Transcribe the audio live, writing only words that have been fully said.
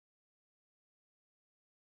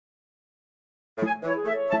Hello,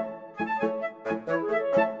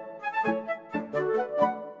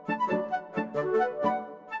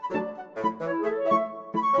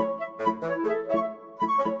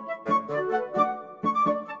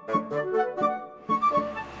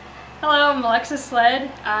 I'm Alexa Sleadd.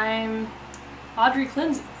 I'm Audrey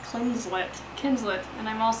Kinslet, and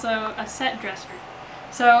I'm also a set dresser.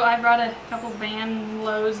 So I brought a couple van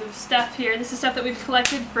loads of stuff here. This is stuff that we've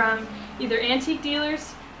collected from either antique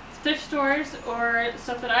dealers, thrift stores, or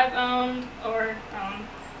stuff that I've owned or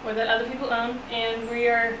that other people own. And we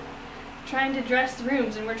are trying to dress the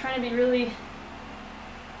rooms, and we're trying to be really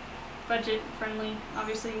budget friendly,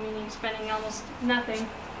 obviously meaning spending almost nothing.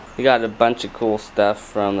 We got a bunch of cool stuff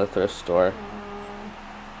from the thrift store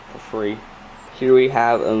for free. Here we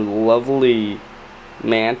have a lovely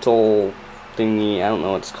mantle thingy, I don't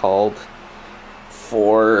know what it's called,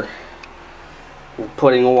 for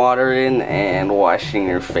putting water in and washing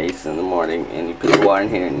your face in the morning. And you put the water in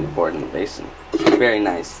here and you pour it in the basin. Very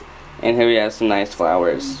nice. And here we have some nice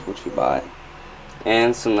flowers, which we bought,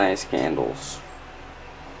 and some nice candles.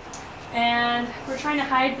 And we're trying to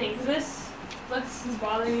hide things. This is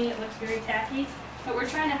bothering me. It looks very tacky, but we're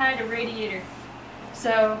trying to hide a radiator.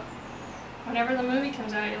 So whenever the movie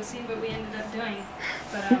comes out, you'll see what we ended up doing.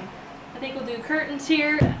 But I think we'll do curtains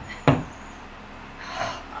here.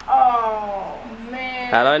 Oh man!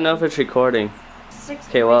 How do I know if it's recording?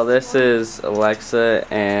 Okay, well, this is Alexa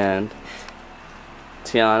and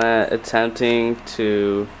Tianna attempting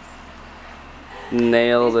to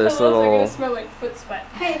nail this little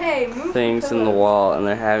things in the wall, and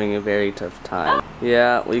they're having a very tough time.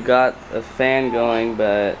 Yeah, we got a fan going,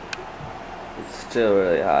 but it's still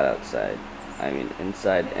really hot outside. I mean,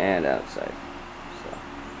 inside and outside.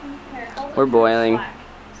 So we're boiling.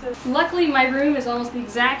 Luckily, my room is almost the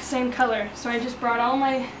exact same color, so I just brought all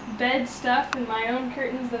my bed stuff and my own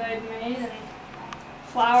curtains that I've made, and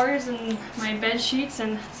flowers and my bed sheets,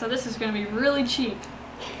 and so this is going to be really cheap.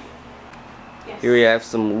 Yes. Here we have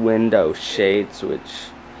some window shades, which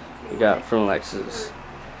we got from Alexa's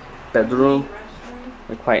bedroom.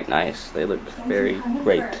 They're quite nice. They look very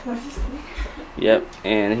great. Yep,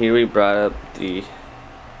 and here we brought up the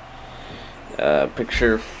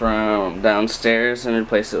picture from downstairs and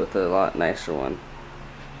replaced it with a lot nicer one.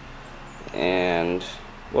 And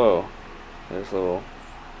whoa, there's a little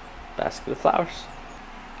basket of flowers.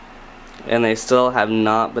 And they still have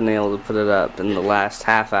not been able to put it up in the last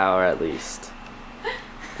half hour at least.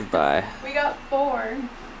 Goodbye. We got 4.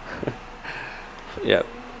 Yep.